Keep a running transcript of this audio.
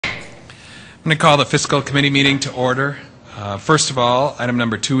I'm going to call the Fiscal Committee meeting to order. First of all, item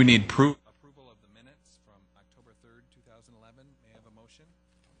number 2, we need approval of the minutes from October 3rd, 2011. May I have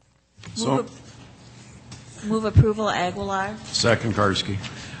a motion? Move approval, Aguilar. Second, Karski.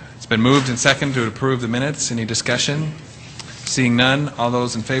 It's been moved and seconded to approve the minutes. Any discussion? Seeing none, all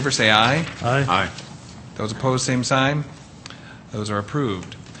those in favor say aye. Aye. Aye. Those opposed, same sign. Those are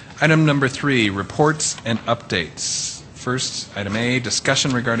approved. Item number 3, reports and updates. First, item A,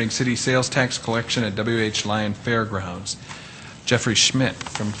 discussion regarding city sales tax collection at W.H. Lyon Fairgrounds. Jeffrey Schmidt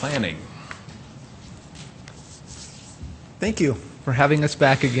from Planning. Thank you for having us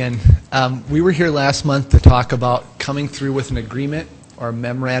back again. We were here last month to talk about coming through with an agreement or a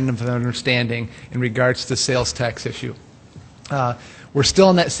memorandum of understanding in regards to the sales tax issue. We're still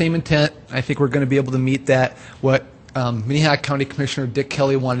on that same intent. I think we're going to be able to meet that. What Minnehaha County Commissioner Dick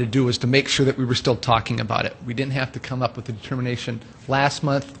Kelly wanted to do was to make sure that we were still talking about it. We didn't have to come up with a determination last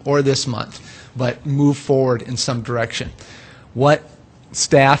month or this month, but move forward in some direction. What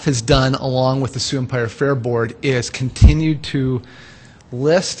staff has done along with the Sioux Empire Fair Board is continue to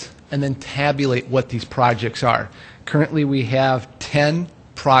list and then tabulate what these projects are. Currently we have 10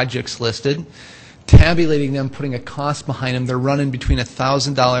 projects listed. Tabulating them, putting a cost behind them, they're running between $1,000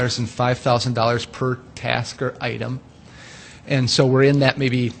 and $5,000 per task or item. And so we're in that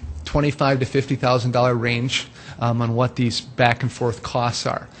maybe $25,000 to $50,000 range on what these back and forth costs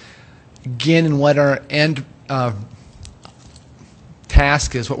are. Again, and what our end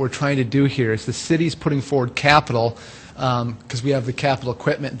task is, what we're trying to do here is the city's putting forward capital because we have the capital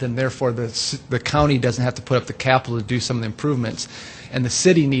equipment, then therefore the county doesn't have to put up the capital to do some of the improvements. And the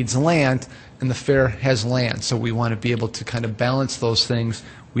city needs land, and the fair has land. So we want to be able to kind of balance those things.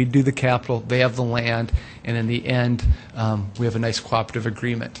 We do the capital, they have the land, and in the end, we have a nice cooperative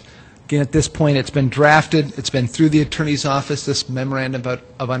agreement. Again, at this point, it's been drafted, it's been through the attorney's office, this memorandum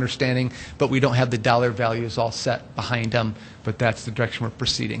of understanding, but we don't have the dollar values all set behind them, but that's the direction we're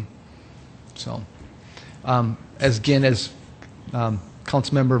proceeding. So, as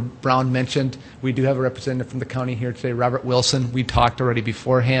Councilmember Brown mentioned, we do have a representative from the county here today, Robert Wilson. We talked already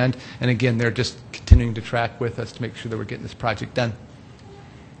beforehand, and again, they're just continuing to track with us to make sure that we're getting this project done.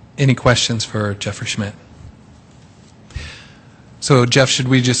 Any questions for Jeffrey Schmidt? So, Jeff, should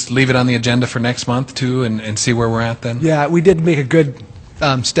we just leave it on the agenda for next month, too, and see where we're at then? Yeah, we did make a good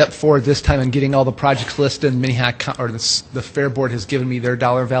step forward this time in getting all the projects listed. Minnehaha, or the Fair Board has given me their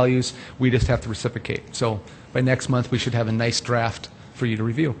dollar values. We just have to reciprocate. So by next month, we should have a nice draft for you to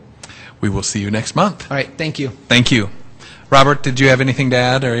review. We will see you next month. All right, thank you. Thank you. Robert, did you have anything to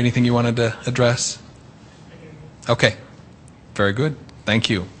add or anything you wanted to address? Okay. Very good. Thank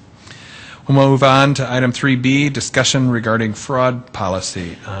you. We'll move on to item 3B, discussion regarding fraud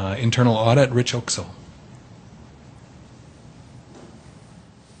policy. Internal audit, Rich Oaksell.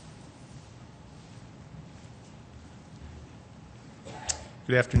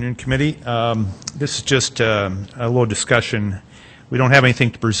 Good afternoon, committee. This is just a little discussion. We don't have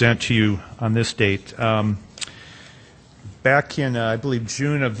anything to present to you on this date. Back in, I believe,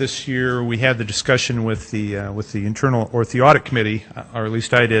 June of this year, we had the discussion with the internal or the audit committee, or at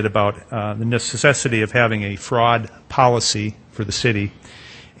least I did, about the necessity of having a fraud policy for the city,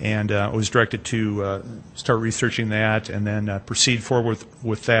 and I was directed to start researching that and then proceed forward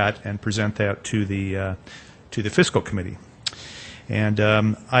with that and present that to the fiscal committee. And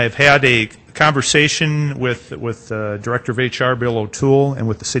I've had a conversation with Director of HR, Bill O'Toole, and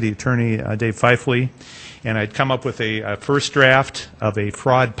with the City Attorney, Dave Fifley, and I'd come up with a first draft of a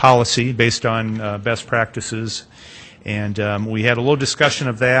fraud policy based on best practices. And we had a little discussion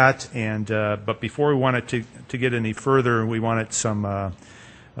of that, and but before we wanted to get any further, we wanted some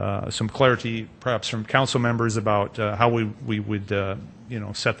clarity, perhaps from council members, about how we would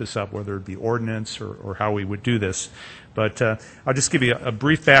set this up, whether it be ordinance or how we would do this. But I'll just give you a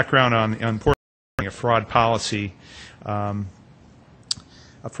brief background on the importance of a fraud policy.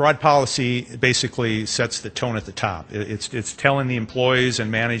 A fraud policy basically sets the tone at the top. It's telling the employees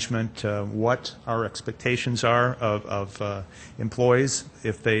and management what our expectations are of employees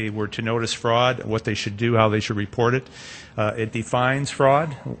if they were to notice fraud, what they should do, how they should report it. It defines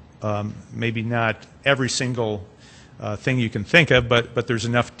fraud, maybe not every single thing you can think of, but there's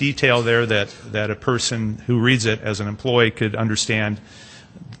enough detail there that a person who reads it as an employee could understand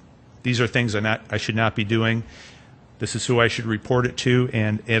these are things I should not be doing. This is who I should report it to,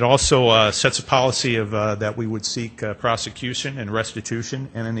 and it also sets a policy of that we would seek prosecution and restitution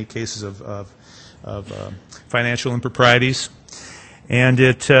in any cases of financial improprieties. And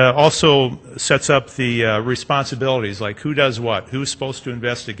it also sets up the responsibilities, like who does what, who's supposed to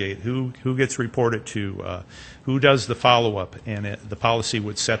investigate, who gets reported to, who does the follow-up, and the policy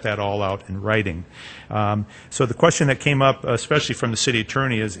would set that all out in writing. So the question that came up, especially from the city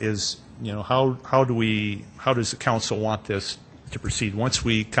attorney, is you know, how does the council want this to proceed? Once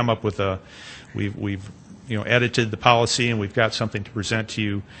we come up with we've you know, edited the policy and we've got something to present to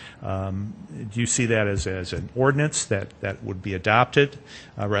you, do you see that as an ordinance that would be adopted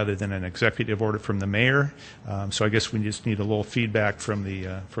rather than an executive order from the mayor? So I guess we just need a little feedback from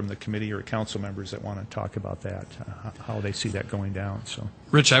the committee or council members that want to talk about that, how they see that going down. So,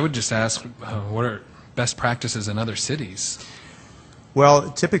 Rich, I would just ask, what are best practices in other cities?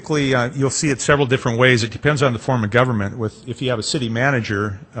 well, typically you'll see it several different ways. It depends on the form of government. If you have a city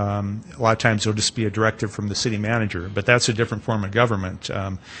manager, a lot of times it'll just be a directive from the city manager, but that's a different form of government.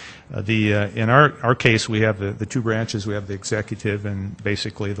 In our case, we have the two branches. We have the executive and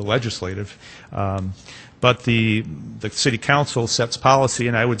basically the legislative. But the city council sets policy,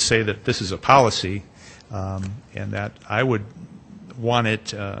 and I would say that this is a policy, and that I would want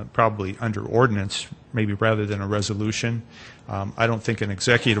it probably under ordinance, maybe rather than a resolution. I don't think an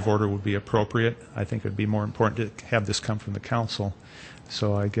executive order would be appropriate. I think it would be more important to have this come from the council.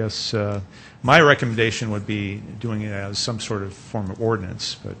 So I guess my recommendation would be doing it as some sort of form of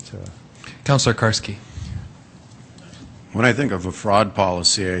ordinance. But Councilor Karski. When I think of a fraud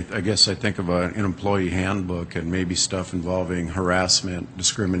policy, I guess I think of an employee handbook and maybe stuff involving harassment,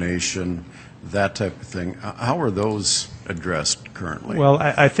 discrimination, that type of thing. How are those addressed currently? well,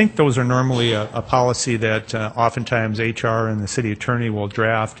 I think those are normally a policy that oftentimes HR and the city attorney will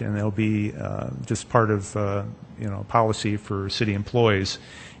draft, and they'll be just part of you know, policy for city employees.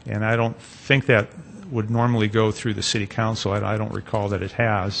 And I don't think that would normally go through the city council. I don't recall that it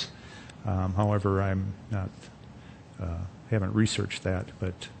has. However, I'm not haven't researched that,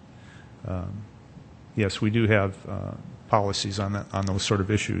 but yes, we do have policies on those sort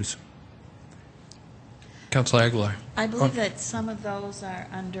of issues. Councilor Aguilar. I believe that some of those are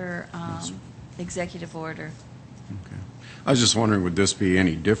under executive order. Okay. I was just wondering, would this be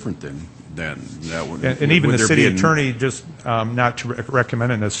any different than that? And even would the there city be an- attorney just not to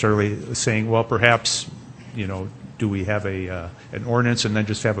recommend it necessarily, saying, well, perhaps, you know, do we have an ordinance and then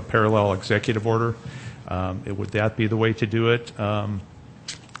just have a parallel executive order? Would that be the way to do it?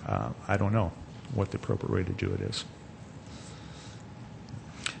 I don't know what the appropriate way to do it is.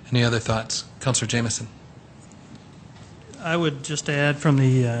 Any other thoughts? Councilor Jameson. I would just add from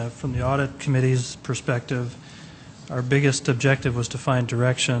the audit committee's perspective, our biggest objective was to find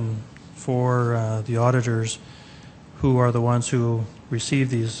direction for the auditors, who are the ones who receive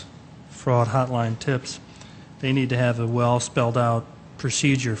these fraud hotline tips. They need to have a well spelled out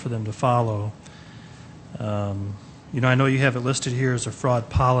procedure for them to follow. You know, I know you have it listed here as a fraud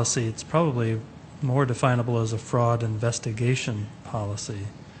policy. It's probably more definable as a fraud investigation policy.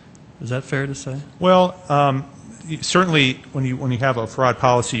 Is that fair to say? Well, certainly when you have a fraud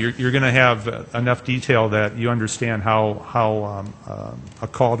policy, you're going to have enough detail that you understand how a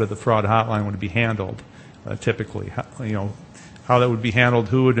call to the fraud hotline would be handled, typically. You know, how that would be handled,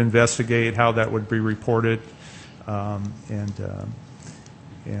 who would investigate, how that would be reported, and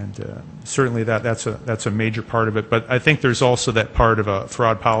certainly that's a major part of it. But I think there's also that part of a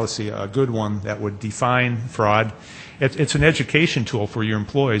fraud policy, a good one, that would define fraud. It's an education tool for your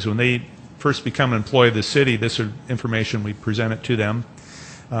employees. When they first become an employee of the city, this is information we present it to them.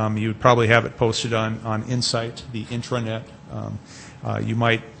 You would probably have it posted on Insight, the intranet. You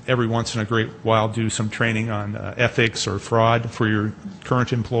might every once in a great while do some training on ethics or fraud for your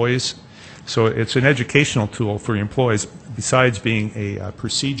current employees. So it's an educational tool for your employees, besides being a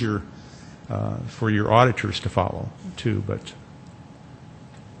procedure for your auditors to follow, too. But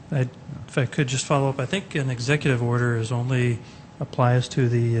If I could just follow up, I think an executive order only applies to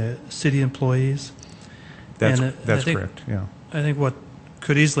the city employees. that's I think, correct, yeah. I think what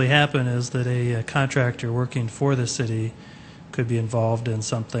could easily happen is that a contractor working for the city could be involved in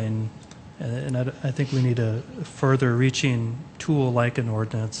something, and I think we need a further reaching tool like an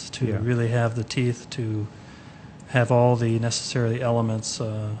ordinance to really have the teeth to have all the necessary elements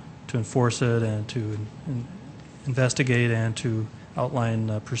to enforce it and to investigate and to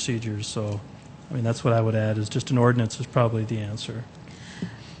outline procedures. So, I mean, that's what I would add, is just an ordinance is probably the answer.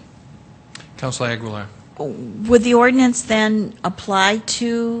 Councilor Aguilar. Would the ordinance then apply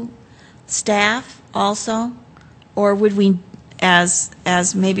to staff also? Or would we, as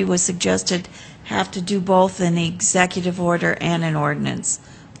maybe was suggested, have to do both an executive order and an ordinance?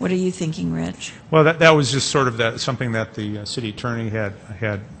 What are you thinking, Rich? Well, that was just sort of something that the city attorney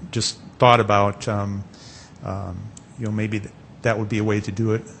had just thought about. You know, maybe that would be a way to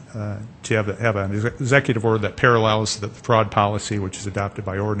do it, to have an executive order that parallels the fraud policy, which is adopted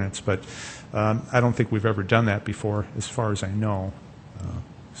by ordinance. But I don't think we've ever done that before, as far as I know.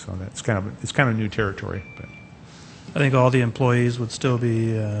 So that's kind of new territory. But I think all the employees would still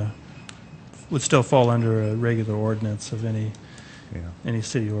fall under a regular ordinance of any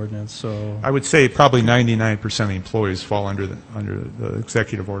city ordinance. So I would say probably 99% of the employees fall under the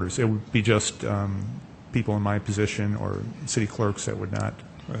executive orders. It would be just people in my position or city clerks that would not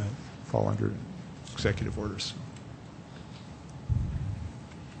fall under executive orders.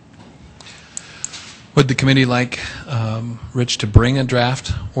 Would the committee like Rich to bring a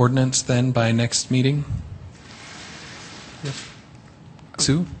draft ordinance then by next meeting? Yes.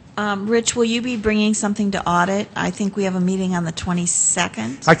 Sue? Rich, will you be bringing something to audit? I think we have a meeting on the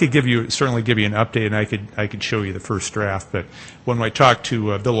 22nd. I could certainly give you an update, and I could show you the first draft. But when I talked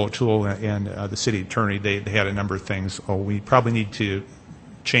to Bill O'Toole and the city attorney, they had a number of things. Oh, we probably need to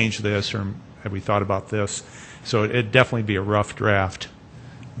change this, or have we thought about this? So it'd definitely be a rough draft.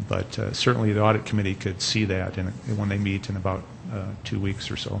 But certainly the audit committee could see that when they meet in about 2 weeks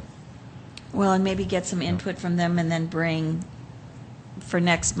or so. Well, and maybe get some input from them and then bring for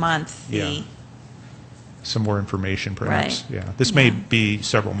next month some more information, perhaps. Right. Yeah, this may be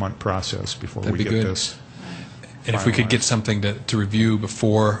several month process before That'd we be get good. this. And if we could get finalized. something to review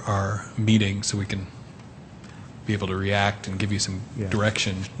before our meeting so we can be able to react and give you some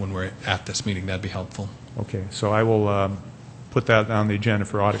direction when we're at this meeting, that'd be helpful. Okay, so I will put that on the agenda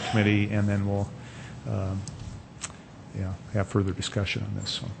for audit committee, and then we'll have further discussion on this.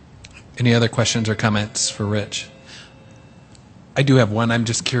 So. Any other questions or comments for Rich? I do have one. I'm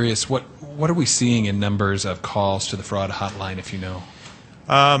just curious, what are we seeing in numbers of calls to the fraud hotline, if you know?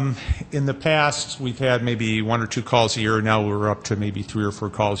 In the past, we've had maybe 1 or 2 calls a year. Now we're up to maybe 3 or 4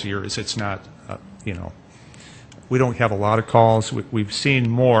 calls a year. It's not, we don't have a lot of calls. We've seen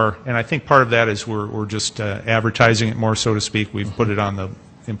more, and I think part of that is we're just advertising it more, so to speak. We've put it on the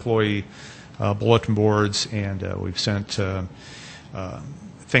employee bulletin boards, and we've sent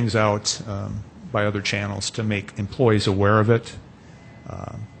things out by other channels to make employees aware of it.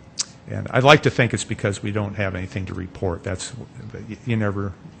 And I'd like to think it's because we don't have anything to report. You're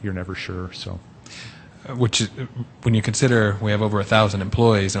never sure. So, Which, when you consider we have over 1,000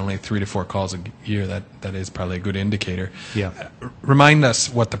 employees, only 3 to 4 calls a year, that is probably a good indicator. yeah. Remind us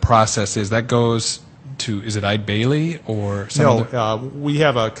what the process is. That goes to, is it Ide Bailey or some other? We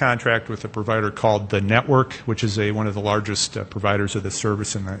have a contract with a provider called The Network, which is one of the largest providers of this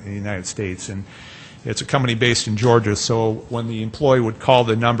service in the United States. And it's a company based in Georgia, so when the employee would call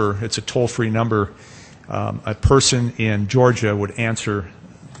the number, it's a toll-free number, a person in Georgia would answer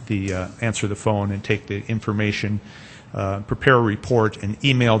the phone and take the information, prepare a report, and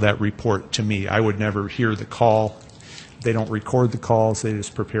email that report to me. I would never hear the call. They don't record the calls. They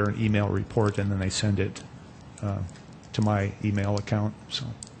just prepare an email report, and then they send it to my email account. So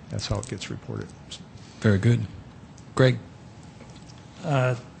that's how it gets reported. Very good. Greg?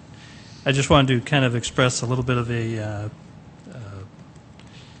 I just wanted to kind of express a little bit of a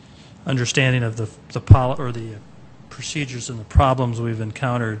understanding of the procedures and the problems we've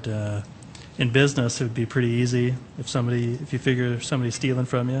encountered in business. It would be pretty easy if you figure somebody's stealing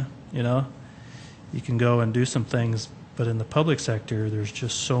from you, you can go and do some things. But in the public sector, there's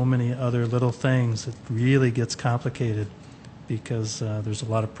just so many other little things that really gets complicated because there's a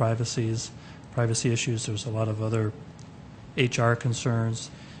lot of privacy issues. There's a lot of other HR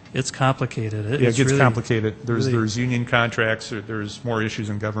concerns. It's complicated. It gets really complicated. There's union contracts. There's more issues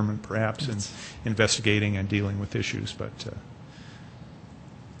in government, perhaps, in investigating and dealing with issues. But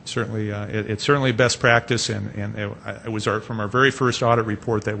certainly, it's certainly best practice, and it was from our very first audit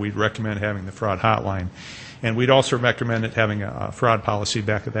report that we'd recommend having the fraud hotline. And we'd also recommended having a fraud policy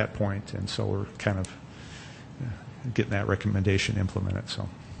back at that point. And so we're kind of getting that recommendation implemented. So,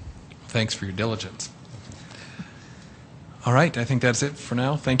 Thanks for your diligence. All right, I think that's it for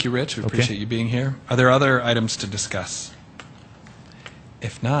now. Thank you, Rich. We appreciate you being here. Are there other items to discuss?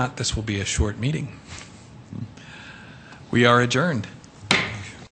 If not, this will be a short meeting. We are adjourned.